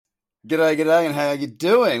G'day, g'day, and how are you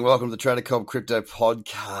doing? Welcome to the Trader Cobb Crypto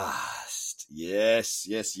Podcast. Yes,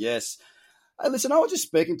 yes, yes. Hey, listen, I was just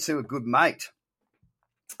speaking to a good mate,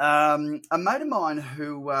 a mate of mine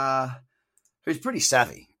who's pretty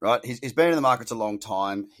savvy, right? He's been in the markets a long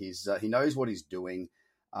time. He knows what he's doing.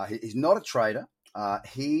 He's not a trader.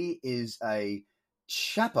 He is a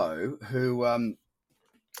chapo who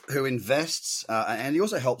invests, and he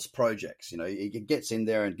also helps projects. You know, he gets in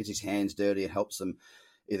there and gets his hands dirty and helps them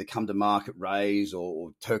either come to market raise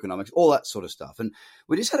or tokenomics, all that sort of stuff. And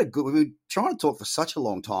we've been trying to talk for such a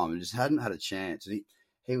long time and just hadn't had a chance. And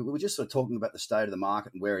we were just sort of talking about the state of the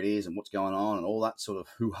market and where it is and what's going on and all that sort of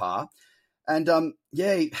hoo-ha. And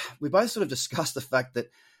we both sort of discussed the fact that,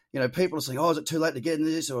 you know, people are saying, oh, is it too late to get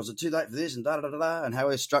into this, or is it too late for this, and da-da-da-da, and how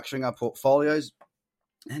we're structuring our portfolios.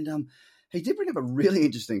 And he did bring up a really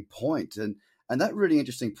interesting point. And that really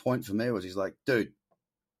interesting point for me was, he's like, dude,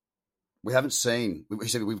 we haven't seen, he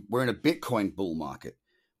said, we're in a Bitcoin bull market.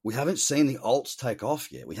 We haven't seen the alts take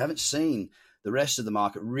off yet. We haven't seen the rest of the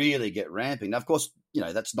market really get ramping. Now, of course, you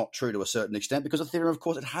know, that's not true to a certain extent, because Ethereum, of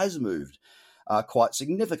course, it has moved quite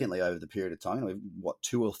significantly over the period of time. You know,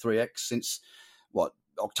 2 or 3x since,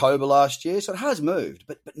 October last year? So it has moved,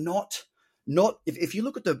 but not if you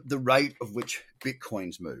look at the rate of which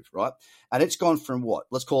Bitcoin's moved, right? And it's gone from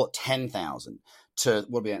let's call it 10,000 to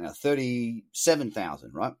what are we at now?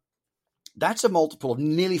 37,000, right? That's a multiple of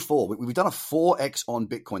nearly 4. We've done a 4x on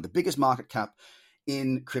Bitcoin, the biggest market cap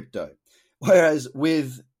in crypto. Whereas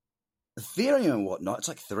with Ethereum and whatnot, it's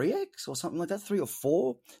like 3x or something like that, 3 or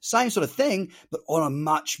 4. Same sort of thing, but on a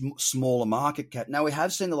much smaller market cap. Now, we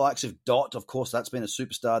have seen the likes of DOT. Of course, that's been a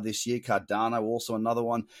superstar this year. Cardano, also another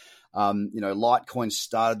one. Litecoin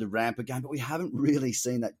started to ramp again, but we haven't really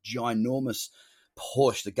seen that ginormous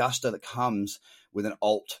push, the gusto that comes with an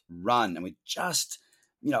alt run. And we just,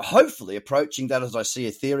 hopefully approaching that, as I see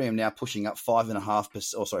Ethereum now pushing up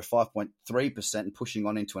 5.3% and pushing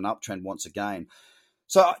on into an uptrend once again.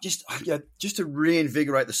 So just to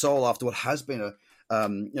reinvigorate the soul after what has been for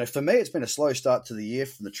me, it's been a slow start to the year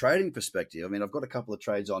from the trading perspective. I mean, I've got a couple of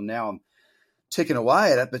trades on now. I'm ticking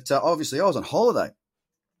away at it, but obviously I was on holiday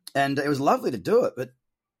and it was lovely to do it. But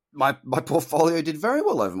my portfolio did very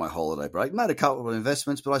well over my holiday break. Made a couple of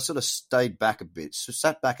investments, but I sort of stayed back a bit, so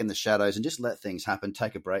sat back in the shadows and just let things happen,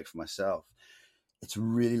 take a break for myself. It's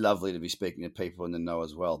really lovely to be speaking to people in the know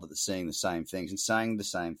as well, that they're seeing the same things and saying the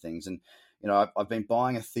same things. And, I've been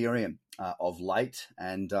buying Ethereum of late,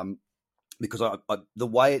 and because the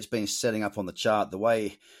way it's been setting up on the chart, the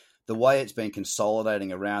way it's been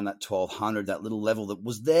consolidating around that 1200, that little level that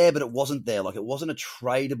was there, but it wasn't there. Like, it wasn't a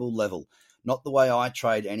tradable level. Not the way I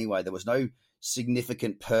trade anyway. There was no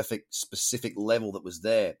significant, perfect, specific level that was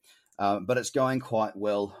there. But it's going quite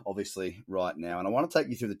well, obviously, right now. And I want to take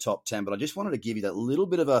you through the top 10, but I just wanted to give you that little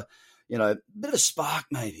bit of a spark,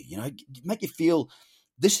 maybe, make you feel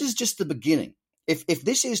this is just the beginning. If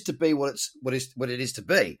this is to be what it is to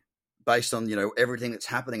be, based on, everything that's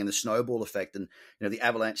happening and the snowball effect and, the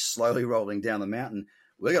avalanche slowly rolling down the mountain,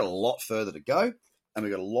 we've got a lot further to go, and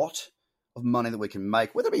we've got a lot of money that we can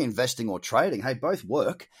make, whether it be investing or trading. Hey, both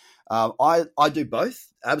work. I do both.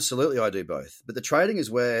 Absolutely, I do both. But the trading is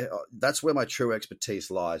that's where my true expertise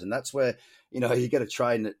lies. And that's where, you get a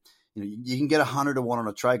trade and you can get 100 to 1 on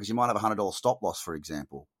a trade because you might have a $100 stop loss, for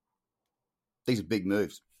example. These are big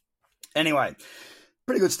moves. Anyway,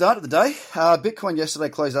 pretty good start of the day. Bitcoin yesterday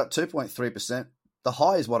closed up 2.3%. The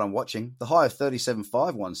high is what I'm watching. The high of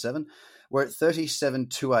 37,517. We're at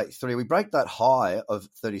 37,283. We break that high of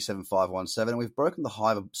 37,517, and we've broken the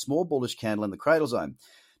high of a small bullish candle in the cradle zone.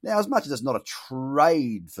 Now, as much as it's not a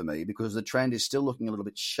trade for me, because the trend is still looking a little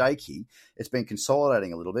bit shaky, it's been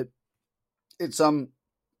consolidating a little bit. It's a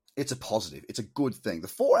positive. It's a good thing. The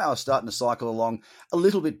 4 hour starting to cycle along a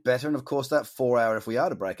little bit better. And of course, that 4 hour, if we are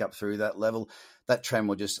to break up through that level, that trend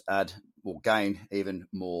will just gain even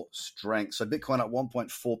more strength. So Bitcoin at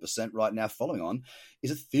 1.4% right now. Following on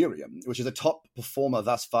is Ethereum, which is a top performer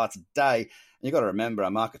thus far today. And you've got to remember,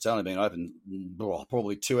 our market's only been open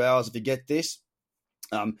probably 2 hours if you get this.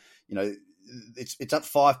 It's up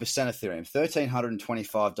 5% Ethereum,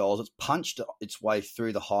 $1,325. It's punched its way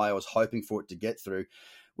through the high I was hoping for it to get through,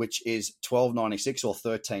 which is 1296 or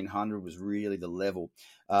 1300 was really the level.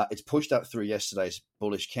 It's pushed up through yesterday's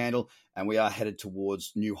bullish candle, and we are headed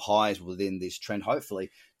towards new highs within this trend. Hopefully,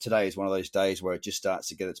 today is one of those days where it just starts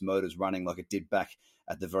to get its motors running like it did back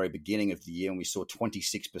at the very beginning of the year, and we saw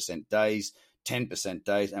 26% days, 10%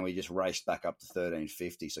 days, and we just raced back up to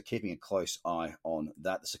 1350. So keeping a close eye on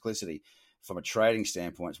that. The cyclicity from a trading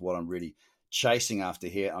standpoint is what I'm really chasing after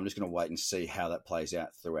here. I'm just going to wait and see how that plays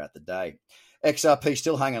out throughout the day. XRP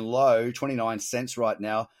still hanging low, 29 cents right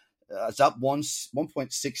now. It's up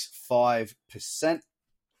 1.65%.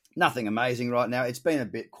 Nothing amazing right now. It's been a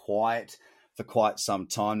bit quiet for quite some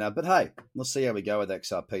time now. But hey, we'll see how we go with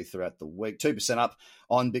XRP throughout the week. 2% up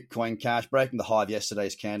on Bitcoin Cash, breaking the high of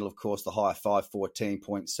yesterday's candle, of course, the high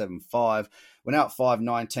 514.75. We're now at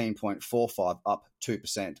 519.45, up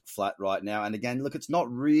 2% flat right now. And again, look, it's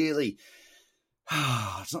not really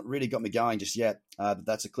got me going just yet. But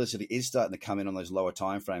that cyclicity is starting to come in on those lower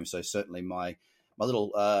time frames. So certainly my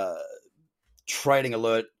little trading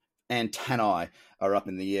alert antennae are up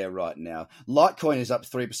in the air right now. Litecoin is up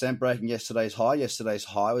 3%, breaking yesterday's high. Yesterday's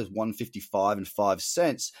high was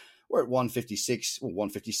 155.05. We're at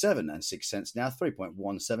 157.06 now,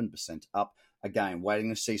 3.17% up. Again,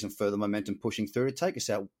 waiting to see some further momentum pushing through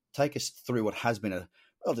to take us through what has been a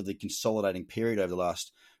relatively consolidating period over the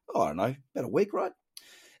last, about a week, right?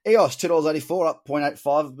 EOS, $2.84, up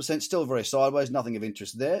 0.85%, still very sideways, nothing of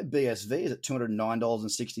interest there. BSV is at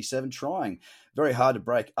 $209.67, trying very hard to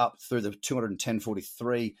break up through the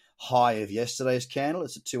 210.43 high of yesterday's candle.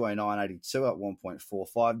 It's at 209.82, up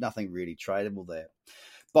 1.45, nothing really tradable there.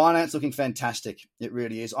 Binance looking fantastic. It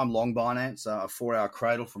really is. I'm long Binance, a 4-hour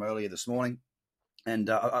cradle from earlier this morning, and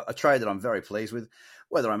a trade that I'm very pleased with.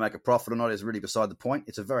 Whether I make a profit or not is really beside the point.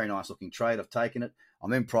 It's a very nice looking trade. I've taken it.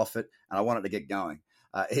 I'm in profit, and I want it to get going.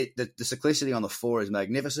 The cyclicity on the 4 is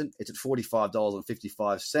magnificent. It's at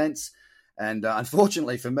 $45.55. And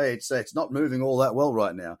unfortunately for me, it's not moving all that well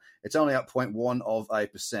right now. It's only up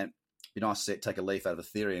 0.1%. Be nice to see it take a leaf out of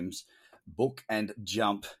Ethereum's book and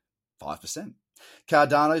jump 5%.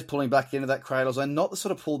 Cardano's pulling back into that cradle zone. Not the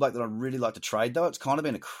sort of pullback that I really like to trade, though. It's kind of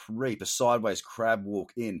been a creep, a sideways crab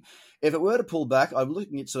walk in. If it were to pull back, I'm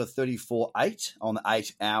looking at sort of 34.8 on the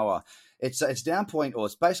 8-hour. It's down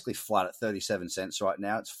it's basically flat at 37 cents right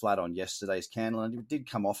now. It's flat on yesterday's candle, and it did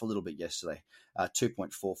come off a little bit yesterday,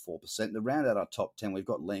 2.44%. To round out our top 10, we've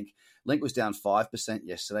got Link. Link was down 5%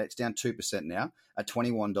 yesterday. It's down 2% now at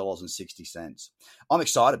 $21.60. I'm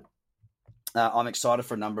excited. I'm excited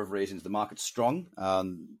for a number of reasons. The market's strong.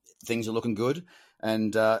 Things are looking good.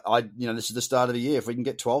 And this is the start of the year. If we can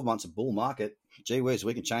get 12 months of bull market, gee whiz,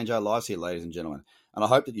 we can change our lives here, ladies and gentlemen. And I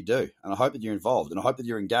hope that you do. And I hope that you're involved. And I hope that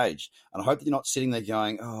you're engaged. And I hope that you're not sitting there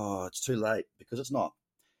going, oh, it's too late. Because it's not.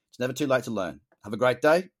 It's never too late to learn. Have a great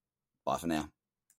day. Bye for now.